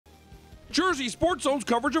Jersey Sports Zone's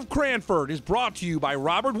coverage of Cranford is brought to you by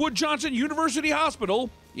Robert Wood Johnson University Hospital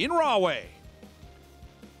in Rahway.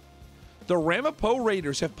 The Ramapo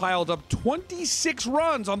Raiders have piled up 26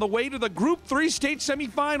 runs on the way to the Group 3 state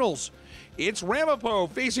semifinals. It's Ramapo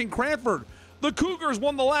facing Cranford. The Cougars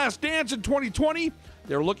won the last dance in 2020.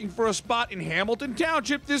 They're looking for a spot in Hamilton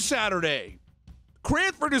Township this Saturday.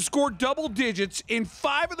 Cranford has scored double digits in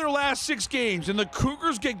 5 of their last 6 games, and the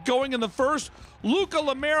Cougars get going in the first. Luca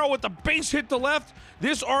Lamero with the base hit to left.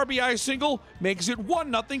 This RBI single makes it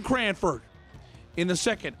 1-0 Cranford. In the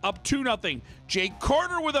second, up 2-0. Jake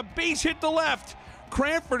Carter with a base hit to left.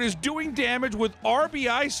 Cranford is doing damage with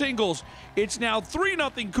RBI singles. It's now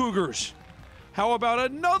 3-0 Cougars. How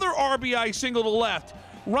about another RBI single to left?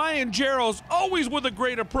 Ryan Jaros always with a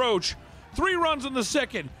great approach. 3 runs in the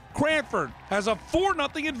second. Cranford has a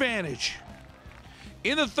 4-0 advantage.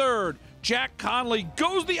 In the third, Jack Conley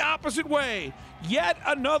goes the opposite way. Yet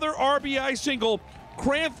another RBI single.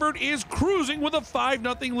 Cranford is cruising with a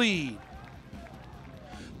 5-0 lead.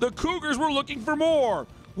 The Cougars were looking for more.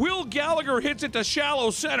 Will Gallagher hits it to shallow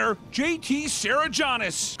center. JT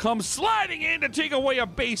Sarajanis comes sliding in to take away a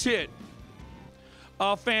base hit.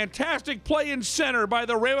 A fantastic play in center by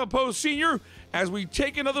the Ramapo senior. As we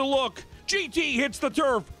take another look, GT hits the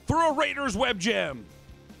turf for a Raiders web gem.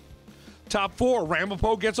 Top 4,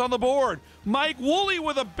 Ramapo gets on the board. Mike Woolley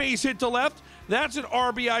with a base hit to left. That's an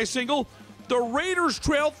RBI single. The Raiders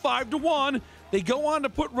trail 5-1. They go on to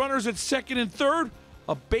put runners at second and third.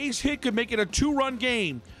 A base hit could make it a 2-run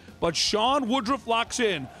game. But Sean Woodruff locks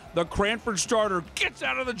in. The Cranford starter gets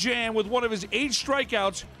out of the jam with one of his 8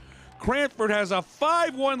 strikeouts. Cranford has a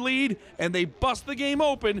 5-1 lead, and they bust the game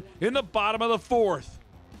open in the bottom of the 4th.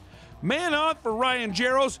 Man on for Ryan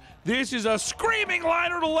Jaros. This is a screaming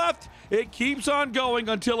liner to left. It keeps on going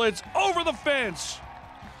until it's over the fence.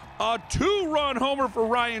 A 2-run homer for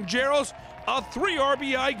Ryan Jaros, a 3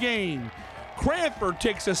 RBI game. Cranford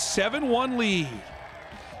takes a 7-1 lead.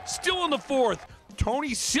 Still in the 4th,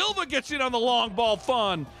 Tony Silva gets in on the long ball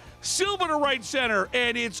fun. Silva to right center,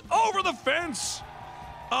 and it's over the fence.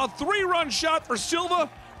 A 3-run shot for Silva.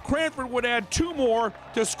 Cranford would add 2 more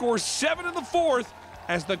to score 7 in the 4th.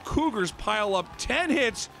 As the Cougars pile up 10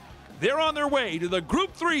 hits, they're on their way to the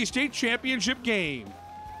Group 3 state championship game.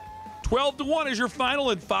 12-1 is your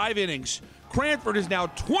final in 5 innings. Cranford is now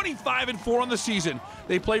 25-4 on the season.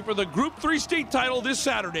 They play for the Group 3 state title this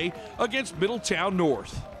Saturday against Middletown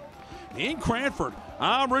North. In Cranford,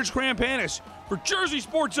 I'm Rich Crampanis for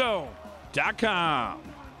JerseySportsZone.com.